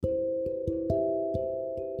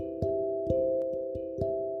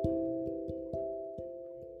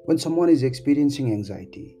When someone is experiencing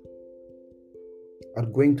anxiety or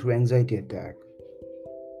going through anxiety attack,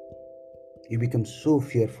 you become so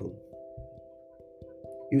fearful.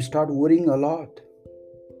 You start worrying a lot.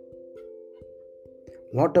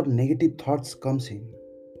 Lot of negative thoughts comes in.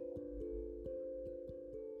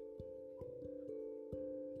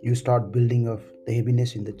 You start building up the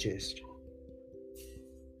heaviness in the chest.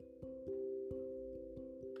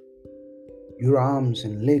 Your arms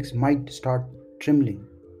and legs might start trembling.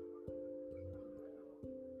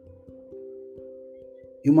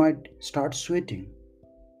 You might start sweating.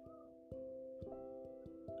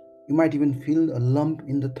 You might even feel a lump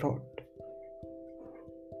in the throat.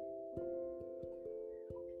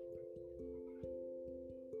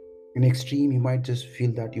 In extreme, you might just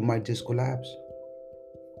feel that you might just collapse.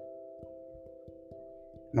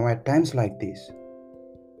 Now, at times like this,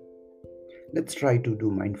 let's try to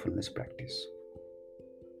do mindfulness practice.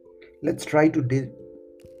 Let's try to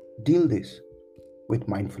deal this with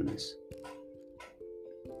mindfulness.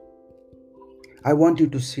 I want you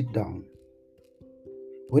to sit down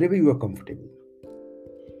wherever you are comfortable.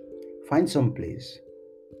 Find some place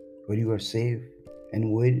where you are safe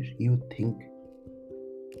and where you think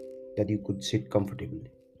that you could sit comfortably.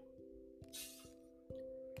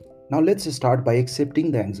 Now let's start by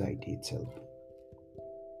accepting the anxiety itself.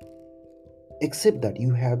 Accept that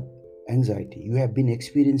you have anxiety. You have been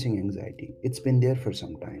experiencing anxiety. It's been there for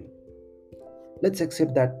some time. Let's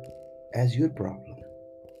accept that as your problem,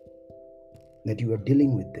 that you are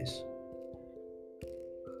dealing with this.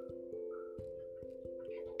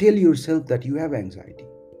 Tell yourself that you have anxiety.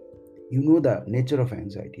 You know the nature of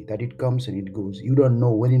anxiety, that it comes and it goes. You don't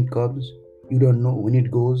know when it comes. You don't know when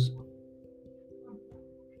it goes.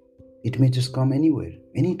 It may just come anywhere,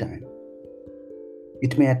 anytime.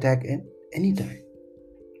 It may attack at any time.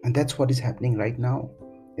 And that's what is happening right now.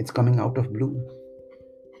 It's coming out of blue.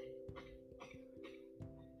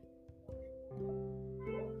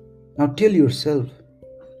 Now tell yourself,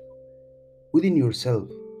 within yourself,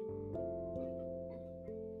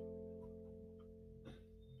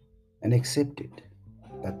 and accept it,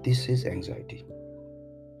 that this is anxiety.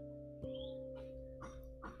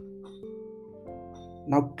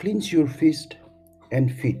 Now clench your fist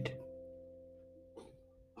and feet.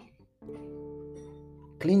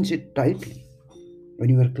 Clench it tightly. When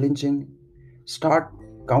you are clenching, start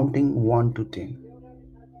counting 1 to 10.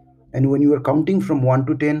 And when you are counting from 1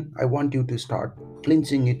 to 10, I want you to start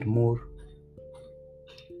clenching it more,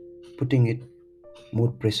 putting it more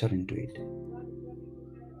pressure into it.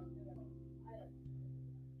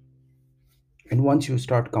 And once you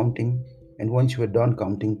start counting, and once you are done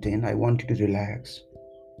counting 10, I want you to relax.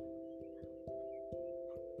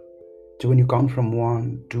 So when you count from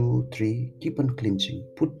 1, 2, 3, keep on clenching.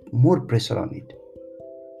 Put more pressure on it.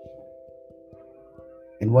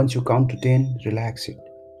 And once you count to 10, relax it.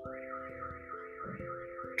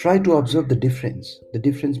 Try to observe the difference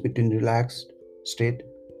between relaxed state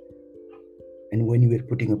and when you are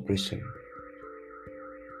putting a pressure.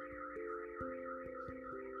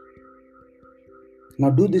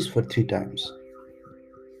 Now do this for 3 times.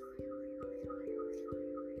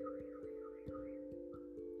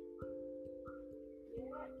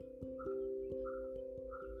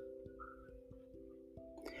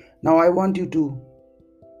 Now I want you to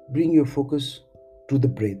bring your focus to the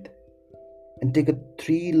breath and take a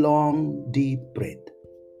 3 long deep breath.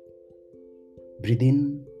 Breathe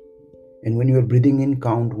in, and when you are breathing in,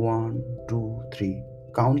 count 1, 2, 3.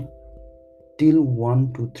 Count till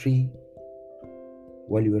 1 to 3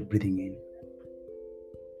 while you are breathing in.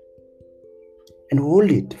 And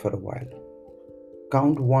hold it for a while.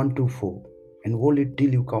 Count 1 to 4 and hold it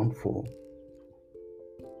till you count 4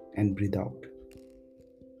 and breathe out.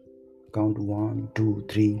 Count 1, 2,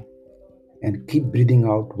 3 and keep breathing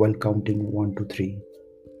out while counting 1 to 3.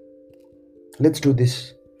 Let's do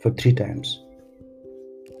this for 3 times.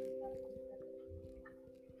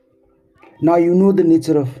 Now you know the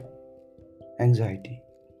nature of anxiety.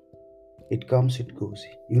 It comes, it goes.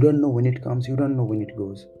 You don't know when it comes, you don't know when it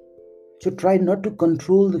goes. So try not to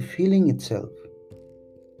control the feeling itself.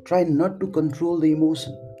 Try not to control the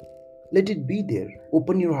emotion. Let it be there.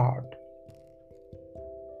 Open your heart.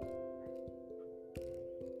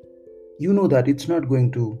 You know that it's not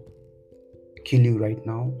going to kill you right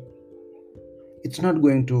now. It's not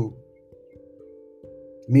going to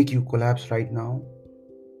make you collapse right now.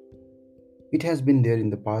 It has been there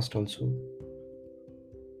in the past also.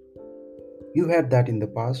 You had that in the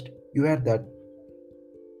past. You had that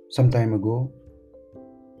some time ago.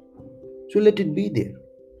 So let it be there.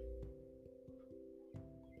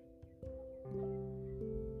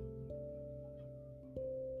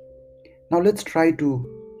 Now let's try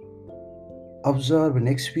to observe and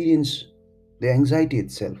experience the anxiety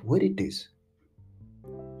itself, where it is,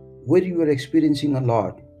 where you are experiencing a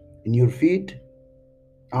lot, in your feet,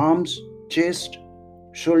 arms, chest,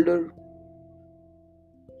 shoulder,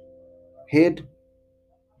 head.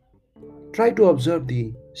 Try to observe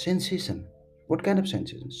the sensation. What kind of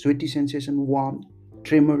sensation? Sweaty sensation, warm,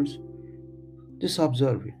 tremors. Just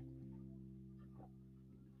observe it.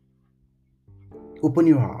 Open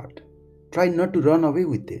your heart. Try not to run away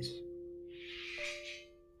with this.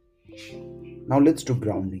 Now let's do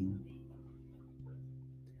grounding.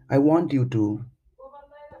 I want you to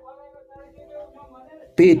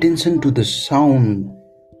pay attention to the sound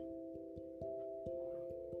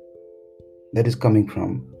that is coming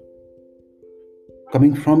from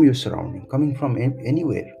your surrounding, coming from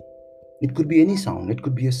anywhere. It could be any sound. It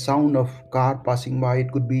could be a sound of car passing by.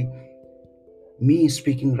 It could be me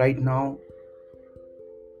speaking right now.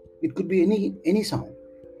 It could be any sound.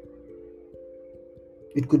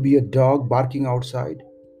 It could be a dog barking outside.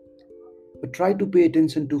 But try to pay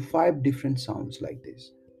attention to 5 different sounds like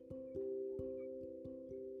this.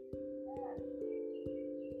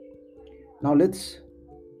 Now let's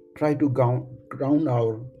try to ground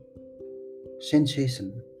our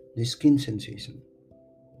sensation, the skin sensation.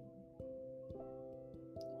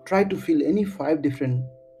 Try to feel any 4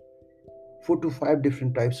 to 5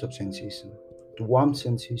 different types of sensation. The warm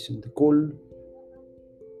sensation, the cold.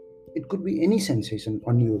 It could be any sensation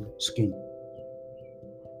on your skin.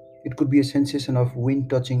 It could be a sensation of wind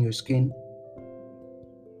touching your skin.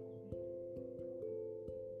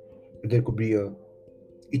 There could be a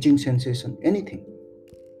itching sensation, anything.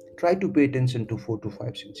 Try to pay attention to 4 to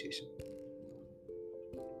 5 sensations.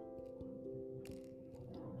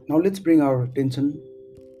 Now let's bring our attention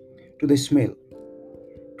to the smell.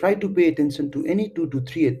 Try to pay attention to any 2 to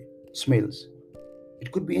 3 smells.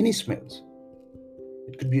 It could be any smells.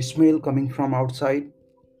 It could be a smell coming from outside,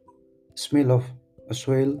 smell of a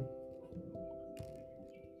soil.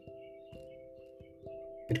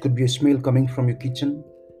 It could be a smell coming from your kitchen.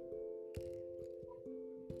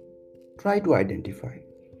 Try to identify.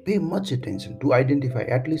 Pay much attention to identify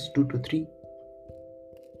at least 2 to 3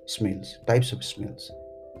 smells, types of smells.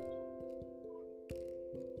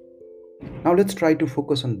 Now let's try to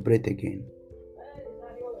focus on breath again.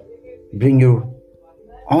 Bring your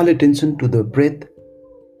all attention to the breath,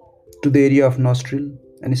 to the area of nostril,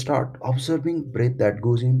 and start observing breath that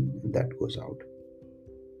goes in and that goes out.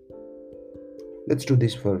 Let's do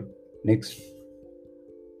this for next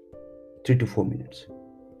 3 to 4 minutes.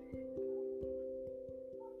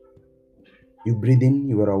 You breathe in,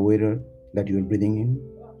 you are aware that you are breathing in.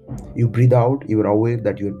 You breathe out, you are aware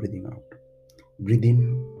that you are breathing out. Breathe in,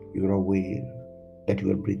 you are aware that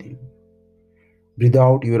you are breathing. Breathe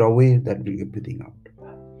out, you are aware that you are breathing out.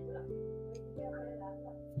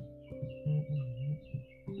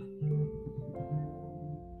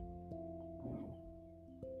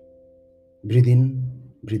 Breathe in,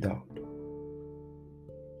 breathe out.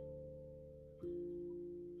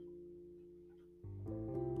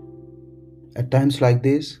 At times like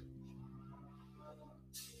this,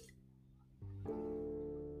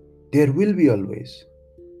 there will be always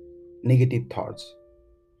negative thoughts.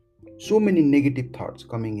 So many negative thoughts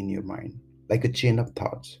coming in your mind, like a chain of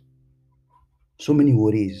thoughts. So many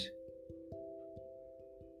worries.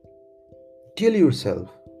 Tell yourself,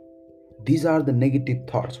 these are the negative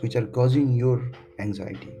thoughts which are causing your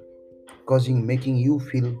anxiety, making you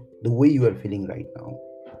feel the way you are feeling right now.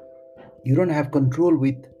 You don't have control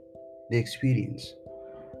with the experience,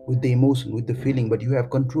 with the emotion, with the feeling, but you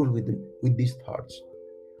have control with these thoughts.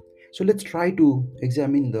 So let's try to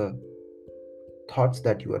examine the thoughts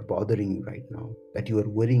that you are bothering you right now, that you are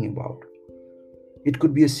worrying about. It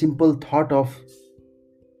could be a simple thought of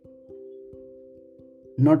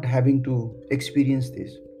not having to experience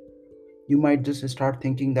this. You might just start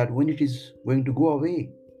thinking that when it is going to go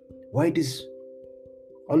away, why it is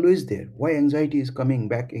always there, why anxiety is coming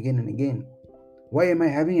back again and again, why am I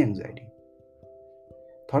having anxiety?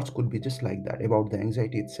 Thoughts could be just like that about the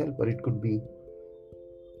anxiety itself, or it could be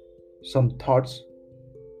some thoughts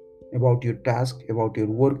about your task, about your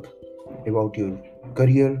work, about your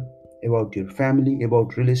career, about your family,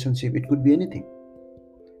 about relationship. It could be anything.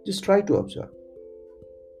 Just try to observe.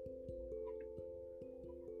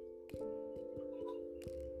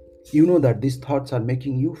 You know that these thoughts are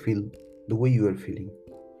making you feel the way you are feeling,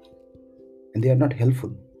 and they are not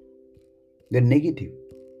helpful. They're negative.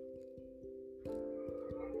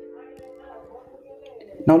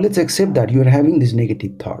 Now let's accept that you are having these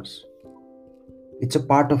negative thoughts. It's a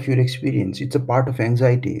part of your experience. It's a part of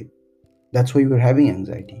anxiety. That's why you are having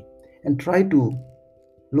anxiety. And try to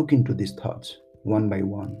Look into these thoughts one by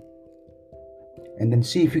one, and then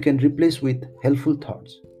see if you can replace with helpful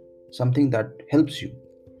thoughts, something that helps you.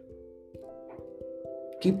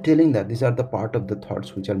 Keep telling that these are the part of the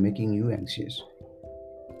thoughts which are making you anxious.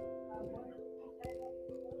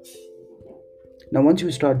 Now, once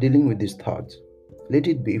you start dealing with these thoughts, let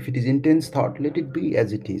it be. If it is intense thought, let it be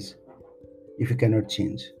as it is. If you cannot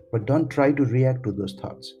change, but don't try to react to those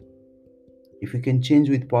thoughts. If you can change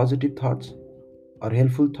with positive thoughts or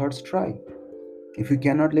helpful thoughts, try. If you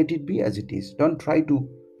cannot, let it be as it is. Don't try to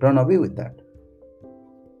run away with that.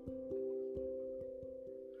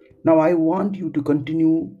 Now, I want you to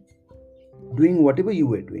continue doing whatever you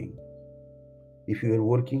were doing. If you are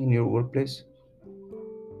working in your workplace,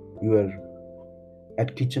 you are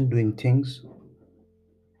at kitchen doing things,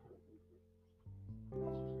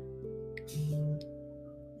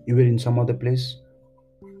 you were in some other place,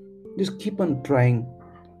 just keep on trying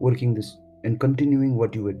working this and continuing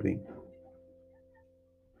what you were doing.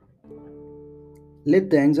 Let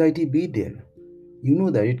the anxiety be there. You know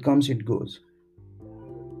that it comes, it goes.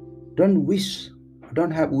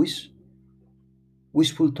 Don't have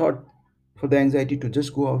wishful thought for the anxiety to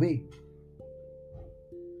just go away.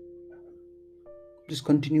 Just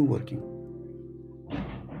continue working.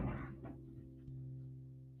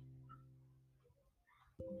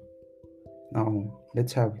 Now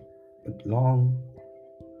let's have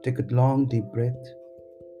take a long deep breath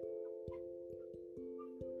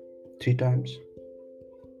 3 times.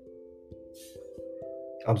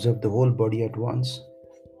 Observe the whole body at once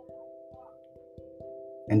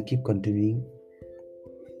and keep continuing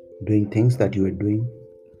doing things that you are doing.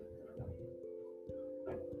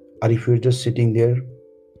 Or if you're just sitting there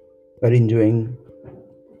or enjoying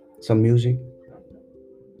some music,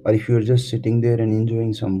 or if you're just sitting there and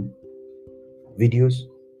enjoying some videos,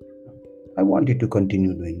 I want you to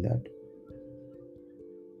continue doing that.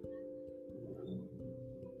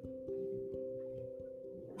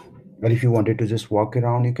 Or if you wanted to just walk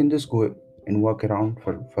around, you can just go and walk around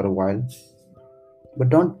for a while. But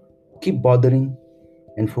don't keep bothering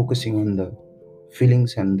and focusing on the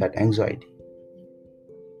feelings and that anxiety.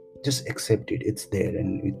 Just accept it. It's there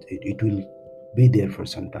and it will be there for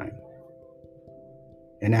some time.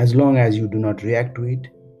 And as long as you do not react to it,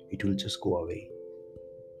 it will just go away.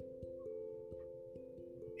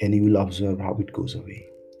 And you will observe how it goes away.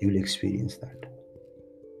 You will experience that.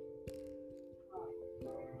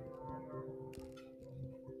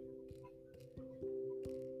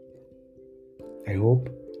 I hope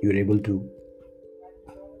you're able to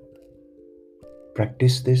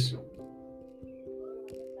practice this.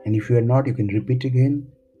 And if you are not, you can repeat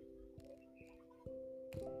again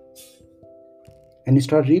and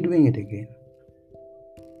start redoing it again.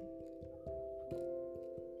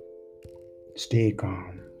 Stay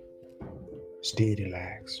calm. Stay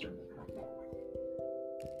relaxed.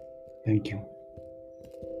 Thank you.